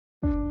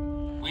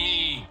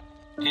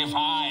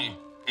defy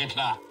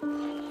Hitler.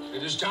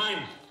 It is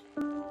time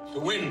to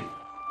win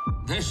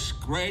this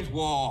great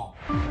war.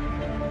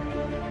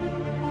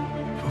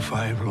 For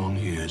 5 long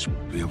years,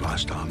 we have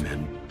asked our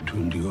men to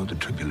endure the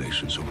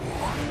tribulations of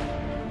war.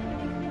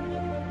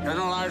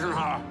 General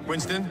Eisenhower.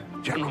 Winston.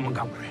 General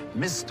Montgomery.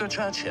 Mr.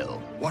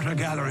 Churchill. What a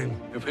gathering.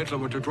 If Hitler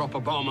were to drop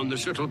a bomb on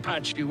this little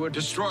patch, he would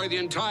destroy the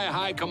entire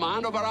high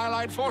command of our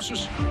Allied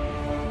forces.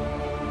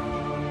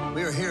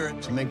 We are here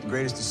to make the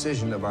greatest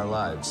decision of our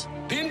lives.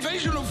 The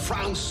invasion of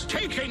France,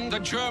 taking the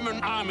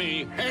German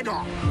army head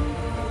on.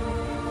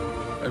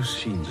 I've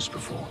seen this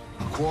before.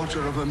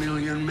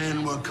 250,000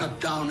 men were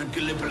cut down at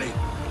Gallipoli.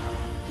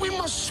 We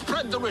must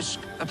spread the risk.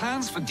 The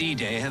plans for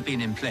D-Day have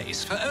been in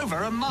place for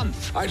over a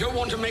month. I don't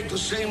want to make the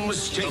same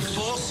mistake. The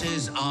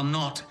forces are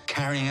not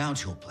carrying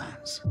out your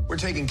plans. We're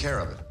taking care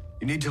of it.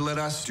 You need to let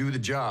us do the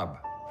job.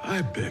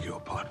 I beg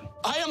your pardon.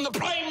 I am the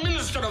Prime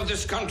Minister of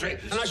this country,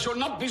 and I shall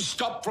not be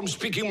stopped from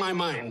speaking my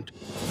mind.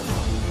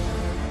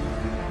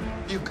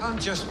 You can't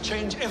just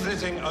change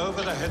everything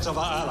over the heads of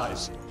our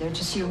allies. Don't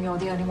assume you're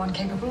the only one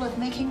capable of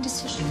making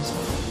decisions.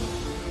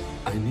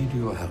 I need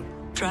your help.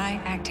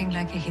 Try acting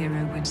like a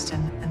hero,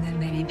 Winston, and then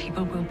maybe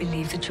people will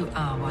believe that you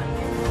are one.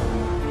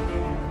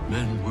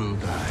 Men will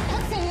die.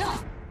 That's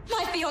enough!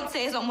 My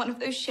fiancé is on one of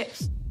those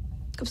ships.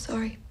 I'm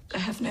sorry. I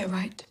have no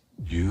right.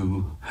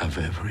 You have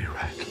every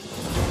right.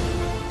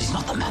 He's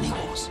not the man he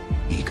was.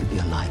 He could be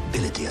a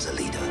liability as a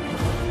leader.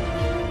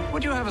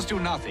 Would you have us do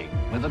nothing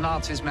with the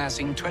Nazis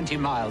massing 20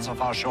 miles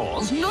off our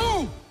shores?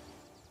 No!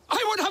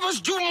 I would have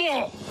us do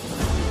more!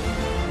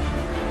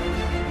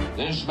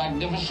 This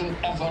magnificent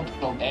effort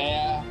of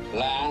air,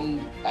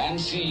 land, and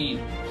sea.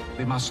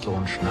 We must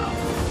launch now.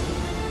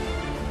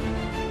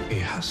 He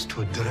has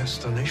to address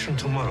the nation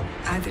tomorrow.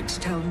 Either to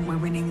tell them we're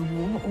winning the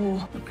war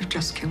or that we've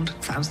just killed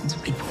thousands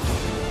of people.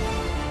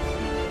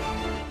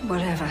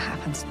 Whatever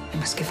happens, we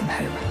must give them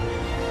hope.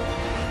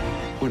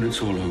 When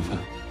it's all over,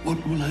 what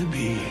will I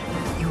be?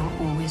 You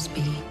will always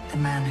be the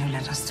man who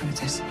led us through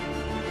this.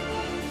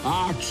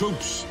 Our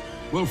troops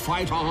will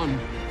fight on,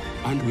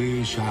 and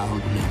we shall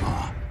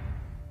never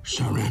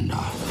surrender.